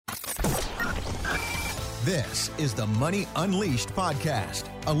This is the Money Unleashed podcast,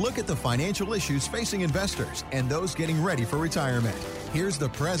 a look at the financial issues facing investors and those getting ready for retirement. Here's the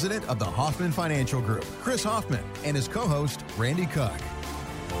president of the Hoffman Financial Group, Chris Hoffman, and his co-host, Randy Cook.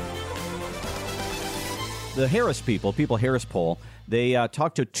 The Harris People Harris poll, they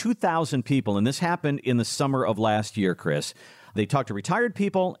talked to 2,000 people, and this happened in the summer of last year, Chris. They talked to retired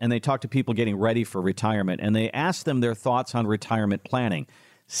people, and they talked to people getting ready for retirement, and they asked them their thoughts on retirement planning.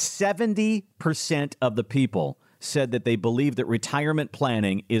 70% of the people said that they believe that retirement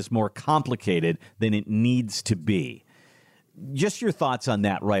planning is more complicated than it needs to be. Just your thoughts on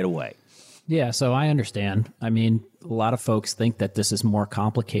that right away. Yeah, so I understand. I mean, a lot of folks think that this is more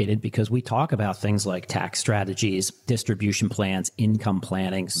complicated because we talk about things like tax strategies, distribution plans, income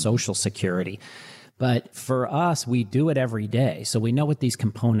planning, Social Security. But for us, we do it every day. So we know what these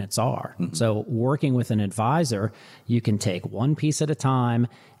components are. Mm-hmm. So working with an advisor, you can take one piece at a time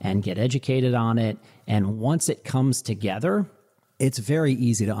and get educated on it. And once it comes together, it's very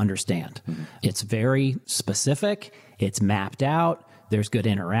easy to understand. Mm-hmm. It's very specific. It's mapped out. There's good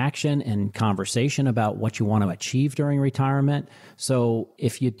interaction and conversation about what you want to achieve during retirement. So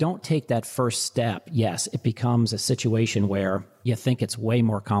if you don't take that first step, yes, it becomes a situation where you think it's way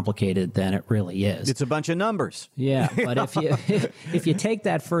more complicated than it really is. It's a bunch of numbers. Yeah, but if you take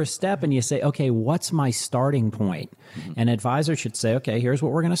that first step and you say, okay, what's my starting point? Mm-hmm. An advisor should say, okay, here's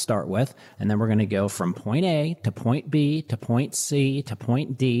what we're going to start with, and then we're going to go from point A to point B to point C to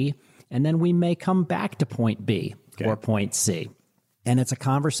point D, and then we may come back to point B or point C. And it's a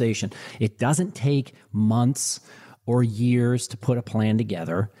conversation. It doesn't take months or years to put a plan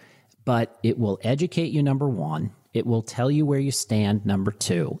together, but it will educate you, number one. It will tell you where you stand, number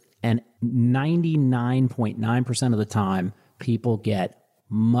two. And 99.9% of the time, people get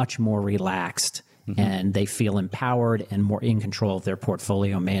much more relaxed and they feel empowered and more in control of their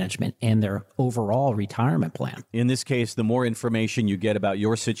portfolio management and their overall retirement plan. In this case, the more information you get about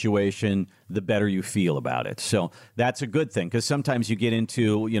your situation, the better you feel about it. So that's a good thing, because sometimes you get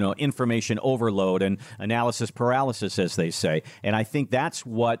into, information overload and analysis paralysis, as they say. And I think that's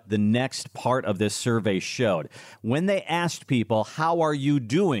what the next part of this survey showed. When they asked people, how are you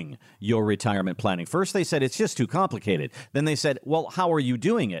doing your retirement planning? First, they said it's just too complicated. Then they said, well, how are you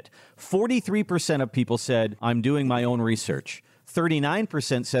doing it? 43% of people said, I'm doing my own research.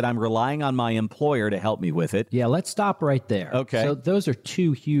 39% said I'm relying on my employer to help me with it. Yeah, let's stop right there. Okay. So those are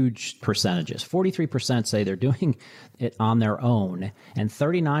two huge percentages. 43% say they're doing it on their own, and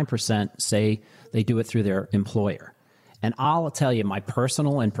 39% say they do it through their employer. And I'll tell you my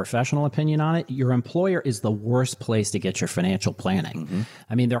personal and professional opinion on it. Your employer is the worst place to get your financial planning. Mm-hmm.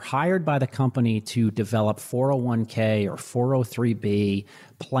 I mean, they're hired by the company to develop 401k or 403b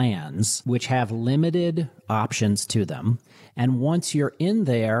plans, which have limited options to them. And once you're in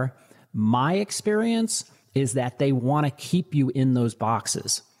there, my experience is that they want to keep you in those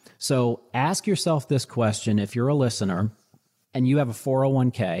boxes. So ask yourself this question if you're a listener and you have a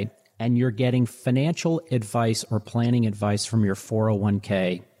 401k, and you're getting financial advice or planning advice from your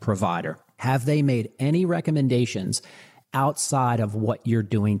 401k provider. Have they made any recommendations outside of what you're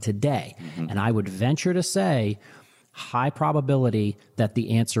doing today? Mm-hmm. And I would venture to say, high probability that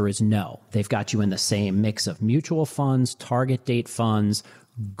the answer is no. They've got you in the same mix of mutual funds, target date funds,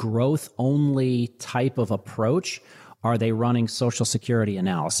 growth-only type of approach. Are they running Social Security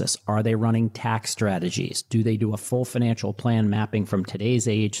analysis? Are they running tax strategies? Do they do a full financial plan mapping from today's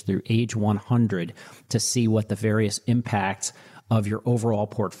age through age 100 to see what the various impacts of your overall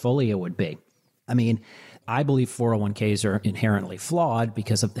portfolio would be? I mean, I believe 401ks are inherently flawed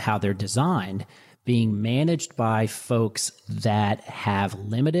because of how they're designed, being managed by folks that have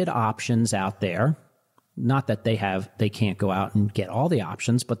limited options out there. Not that they can't go out and get all the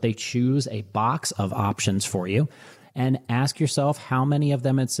options, but they choose a box of options for you. And ask yourself how many of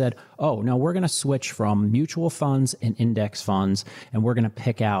them had said, oh, no, we're going to switch from mutual funds and index funds, and we're going to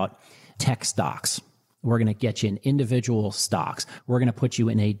pick out tech stocks. We're going to get you in individual stocks. We're going to put you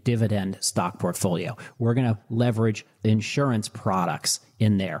in a dividend stock portfolio. We're going to leverage insurance products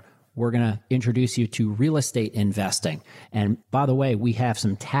in there. We're going to introduce you to real estate investing. And by the way, we have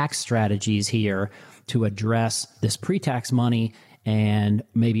some tax strategies here to address this pre-tax money and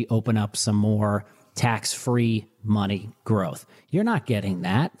maybe open up some more tax-free money growth. You're not getting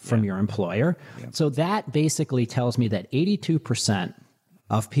that from your employer. Yeah. So that basically tells me that 82%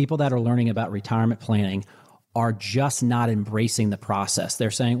 of people that are learning about retirement planning are just not embracing the process.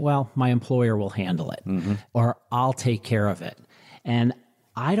 They're saying, well, my employer will handle it, or I'll take care of it. And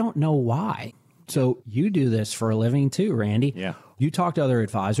I don't know why. So you do this for a living too, Randy. Yeah. You talk to other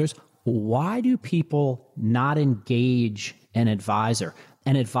advisors. Why do people not engage an advisor?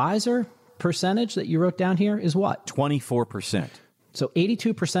 An advisor, percentage that you wrote down here is what? 24%. So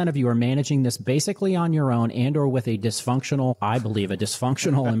 82% of you are managing this basically on your own and or with a dysfunctional, I believe, a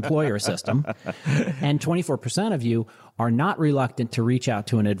dysfunctional employer system. And 24% of you are not reluctant to reach out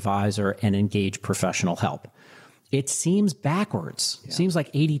to an advisor and engage professional help. It seems backwards. It seems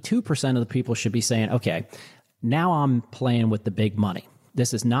like 82% of the people should be saying, okay, now I'm playing with the big money.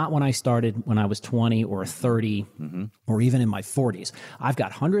 This is not when I started when I was 20 or 30 or even in my 40s. I've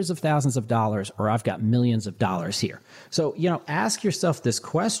got hundreds of thousands of dollars or I've got millions of dollars here. So, ask yourself this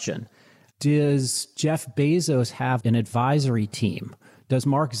question. Does Jeff Bezos have an advisory team? Does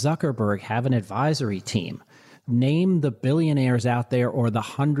Mark Zuckerberg have an advisory team? Name the billionaires out there or the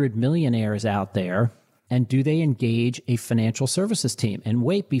 100 millionaires out there, and do they engage a financial services team? And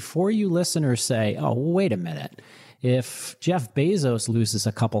wait, before you listeners say, oh, wait a minute. If Jeff Bezos loses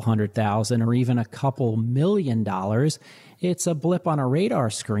a couple $100,000 or even a couple $1 million, it's a blip on a radar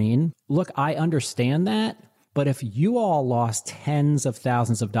screen. Look, I understand that. But if you all lost tens of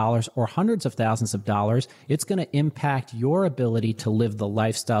thousands of dollars or hundreds of thousands of dollars, it's going to impact your ability to live the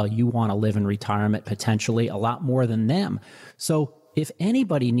lifestyle you want to live in retirement, potentially a lot more than them. So if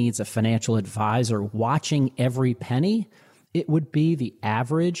anybody needs a financial advisor watching every penny, it would be the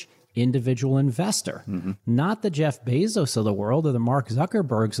average individual investor, not the Jeff Bezos of the world or the Mark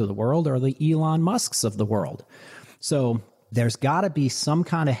Zuckerbergs of the world or the Elon Musks of the world. So there's got to be some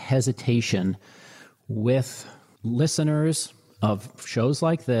kind of hesitation with listeners of shows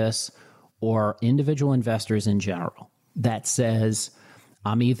like this or individual investors in general that says,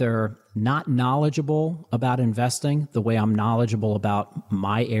 I'm either not knowledgeable about investing the way I'm knowledgeable about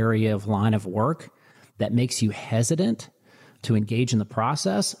my area of line of work that makes you hesitant to engage in the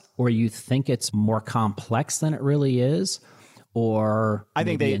process, or you think it's more complex than it really is, or I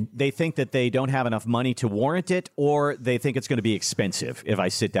think they think that they don't have enough money to warrant it, or they think it's going to be expensive if I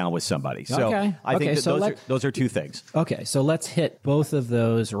sit down with somebody. So I think that those are two things. Okay, so let's hit both of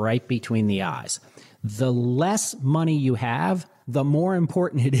those right between the eyes. The less money you have, the more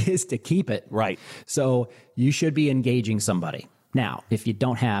important it is to keep it. Right. So you should be engaging somebody. Now, if you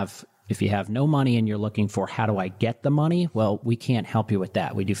have no money and you're looking for how do I get the money, well, we can't help you with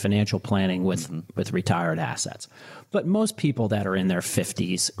that. We do financial planning with retired assets. But most people that are in their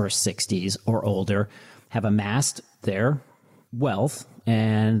 50s or 60s or older have amassed their wealth,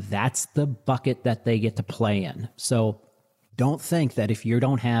 and that's the bucket that they get to play in. So don't think that if you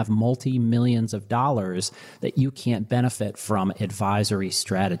don't have multi-millions of dollars that you can't benefit from advisory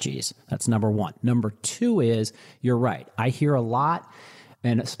strategies. That's number one. Number two is, you're right. I hear a lot.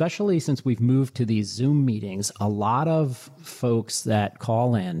 And especially since we've moved to these Zoom meetings, a lot of folks that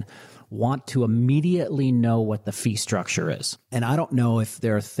call in want to immediately know what the fee structure is. And I don't know if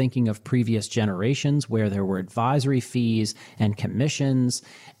they're thinking of previous generations where there were advisory fees and commissions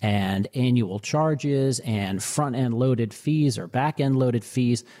and annual charges and front-end loaded fees or back-end loaded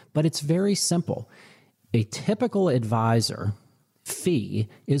fees, but it's very simple. A typical advisor fee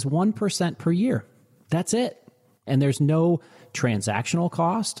is 1% per year. That's it. And there's no transactional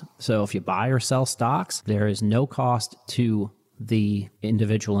cost. So if you buy or sell stocks, there is no cost to the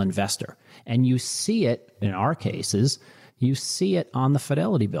individual investor. And you see it, in our cases, you see it on the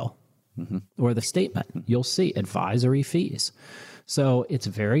Fidelity bill or the statement. You'll see advisory fees. So it's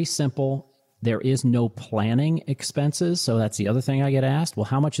very simple. There is no planning expenses. So that's the other thing I get asked. Well,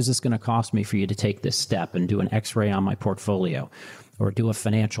 how much is this going to cost me for you to take this step and do an X-ray on my portfolio or do a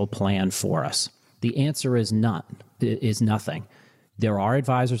financial plan for us? The answer is none. It is nothing. There are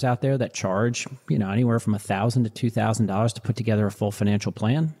advisors out there that charge, anywhere from $1,000 to $2,000 to put together a full financial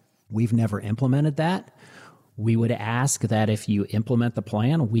plan. We've never implemented that. We would ask that if you implement the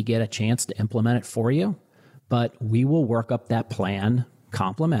plan, we get a chance to implement it for you, but we will work up that plan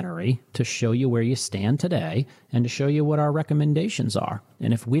complimentary to show you where you stand today and to show you what our recommendations are.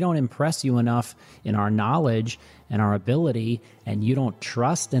 And if we don't impress you enough in our knowledge and our ability, and you don't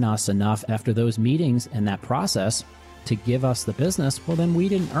trust in us enough after those meetings and that process to give us the business, well, then we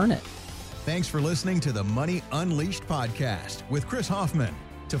didn't earn it. Thanks for listening to the Money Unleashed podcast with Chris Hoffman.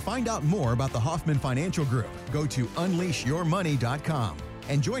 To find out more about the Hoffman Financial Group, go to unleashyourmoney.com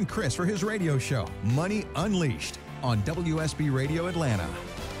and join Chris for his radio show, Money Unleashed, on WSB Radio Atlanta.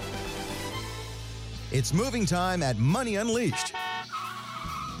 It's moving time at Money Unleashed.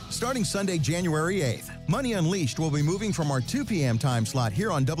 Starting Sunday, January 8th, Money Unleashed will be moving from our 2 p.m. time slot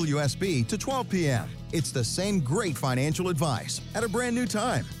here on WSB to 12 p.m. It's the same great financial advice at a brand new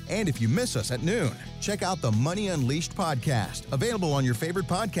time. And if you miss us at noon, check out the Money Unleashed podcast, available on your favorite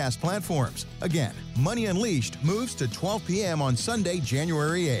podcast platforms. Again, Money Unleashed moves to 12 p.m. on Sunday,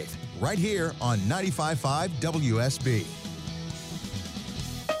 January 8th, right here on 95.5 WSB.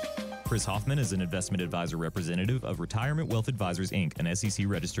 Chris Hoffman is an investment advisor representative of Retirement Wealth Advisors, Inc., an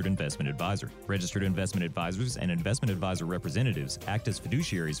SEC-registered investment advisor. Registered investment advisors and investment advisor representatives act as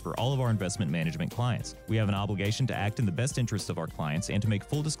fiduciaries for all of our investment management clients. We have an obligation to act in the best interests of our clients and to make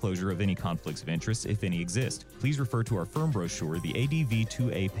full disclosure of any conflicts of interest, if any exist. Please refer to our firm brochure, the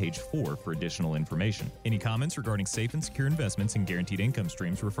ADV2A, page 4, for additional information. Any comments regarding safe and secure investments and guaranteed income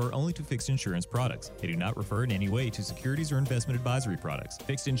streams refer only to fixed insurance products. They do not refer in any way to securities or investment advisory products.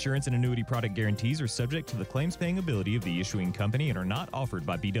 Fixed insurance and annuity product guarantees are subject to the claims-paying ability of the issuing company and are not offered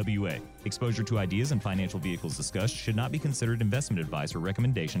by BWA. Exposure to ideas and financial vehicles discussed should not be considered investment advice or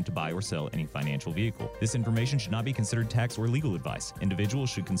recommendation to buy or sell any financial vehicle. This information should not be considered tax or legal advice.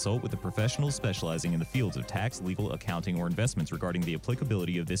 Individuals should consult with the professionals specializing in the fields of tax, legal, accounting, or investments regarding the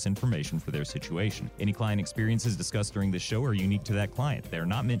applicability of this information for their situation. Any client experiences discussed during this show are unique to that client. They are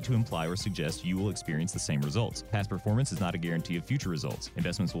not meant to imply or suggest you will experience the same results. Past performance is not a guarantee of future results.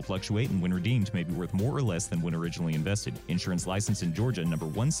 Investments will fluctuate and when redeemed may be worth more or less than when originally invested. Insurance license in Georgia number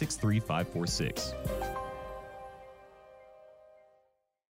 163546.